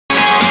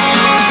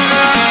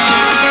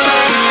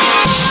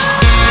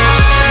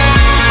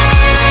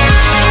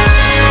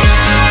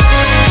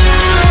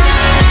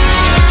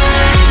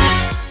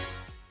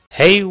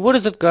Hey, what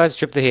is up guys,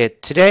 Dripper here.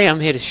 Today I'm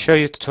here to show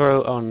you a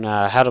tutorial on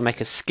how to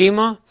make a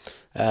schema.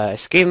 A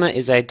schema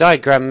is a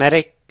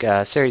diagrammatic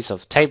series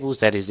of tables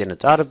that is in a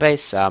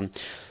database.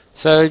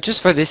 So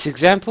just for this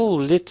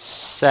example, let's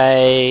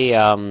say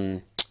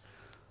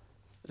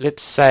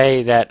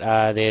that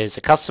there's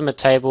a customer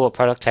table, a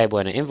product table,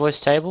 and an invoice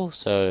table.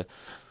 So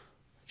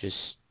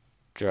just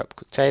draw up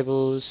quick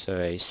tables. So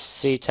a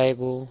C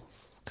table,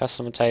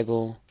 customer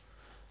table,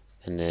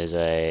 and there's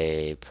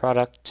a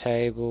product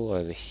table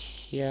over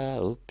here.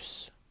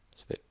 Oops,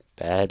 it's a bit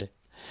bad.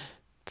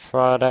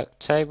 Product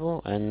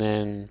table, and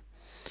then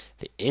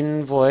the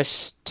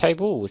invoice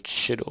table, which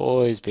should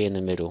always be in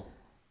the middle.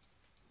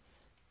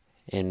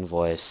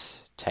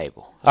 Invoice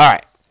table.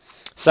 Alright,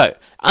 so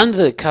under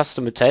the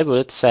customer table,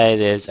 let's say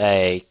there's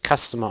a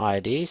customer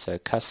ID. So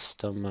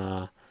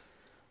customer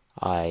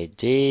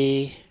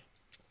ID.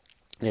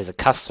 There's a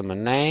customer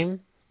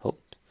name.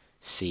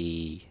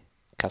 C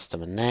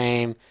customer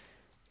name,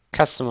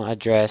 customer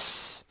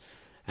address,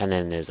 and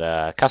then there's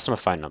a customer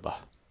phone number.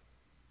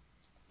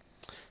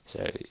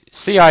 So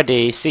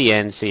CID,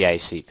 CN, CA,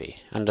 CP.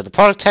 Under the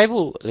product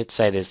table, let's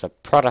say there's a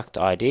product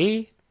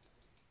ID,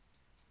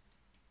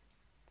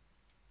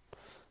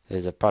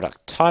 there's a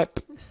product type,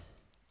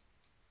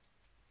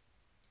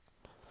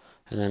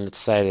 and then let's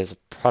say there's a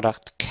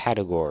product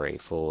category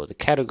for the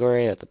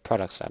category that the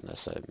product's under,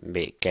 so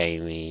be it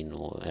gaming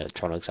or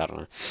electronics, I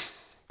don't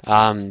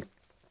know.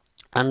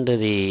 Under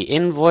the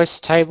invoice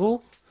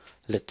table,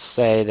 let's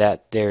say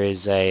that there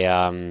is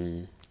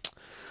a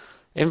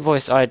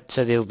invoice ID,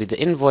 so there will be the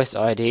invoice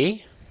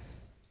ID.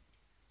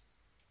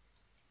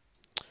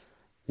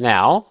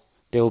 Now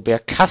there will be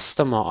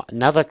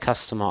another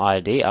customer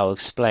ID. I'll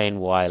explain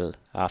why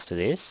after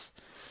this.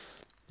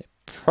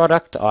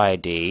 Product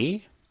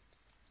ID,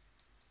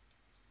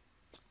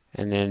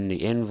 and then the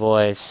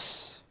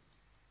invoice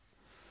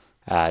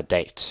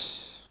date.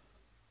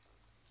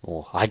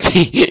 Or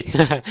ID.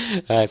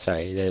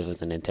 Sorry, that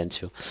wasn't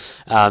intentional.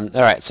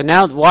 Alright, so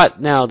now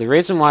the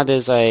reason why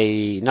there's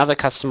another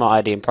customer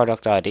ID and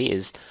product ID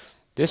is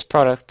this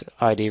product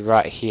ID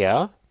right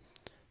here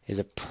is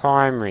a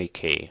primary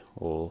key,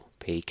 or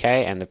PK,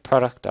 and the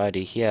product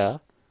ID here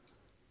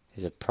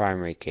is a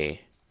primary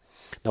key.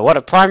 Now what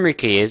a primary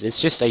key is, it's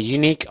just a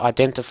unique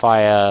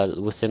identifier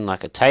within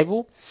like a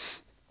table.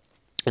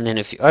 And then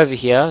if you over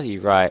here you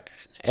write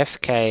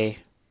FK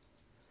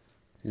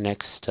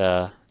next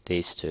to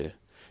these two.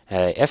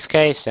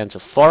 FK stands for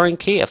foreign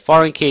key. A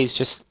foreign key is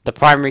just the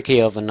primary key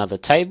of another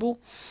table,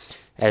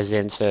 as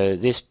in, so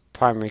this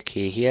primary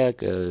key here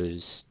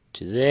goes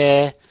to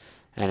there,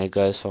 and it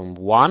goes from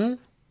 1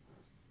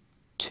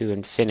 to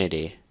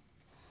infinity.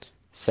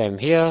 Same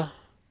here,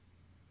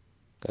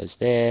 goes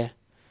there,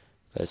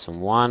 goes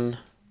from 1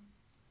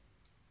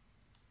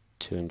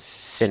 to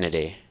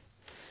infinity.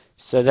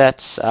 So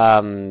that's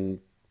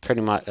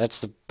pretty much,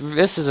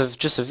 this is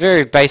just a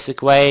very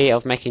basic way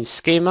of making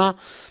schema.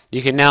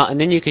 You can now, and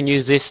then you can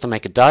use this to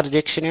make a data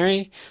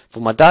dictionary.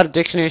 For my data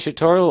dictionary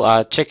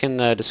tutorial, check in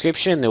the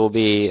description. There will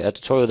be a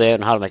tutorial there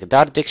on how to make a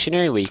data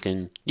dictionary where you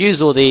can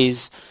use all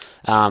these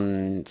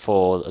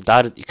for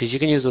data, because you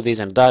can use all these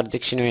in a data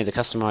dictionary: the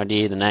customer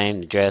ID, the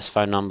name, the address,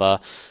 phone number.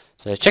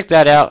 So check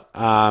that out.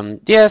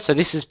 Yeah, so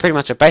this is pretty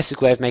much a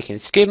basic way of making a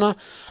schema.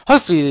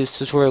 Hopefully this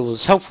tutorial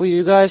was helpful for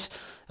you guys.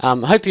 I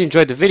hope you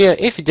enjoyed the video.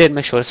 If you did,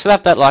 make sure to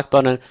slap that like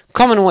button,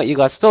 comment on what you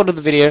guys thought of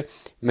the video.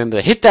 Remember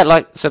to hit that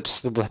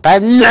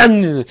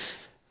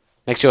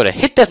make sure to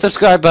hit that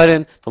subscribe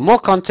button for more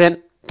content.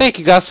 Thank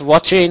you guys for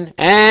watching,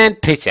 and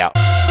peace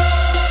out.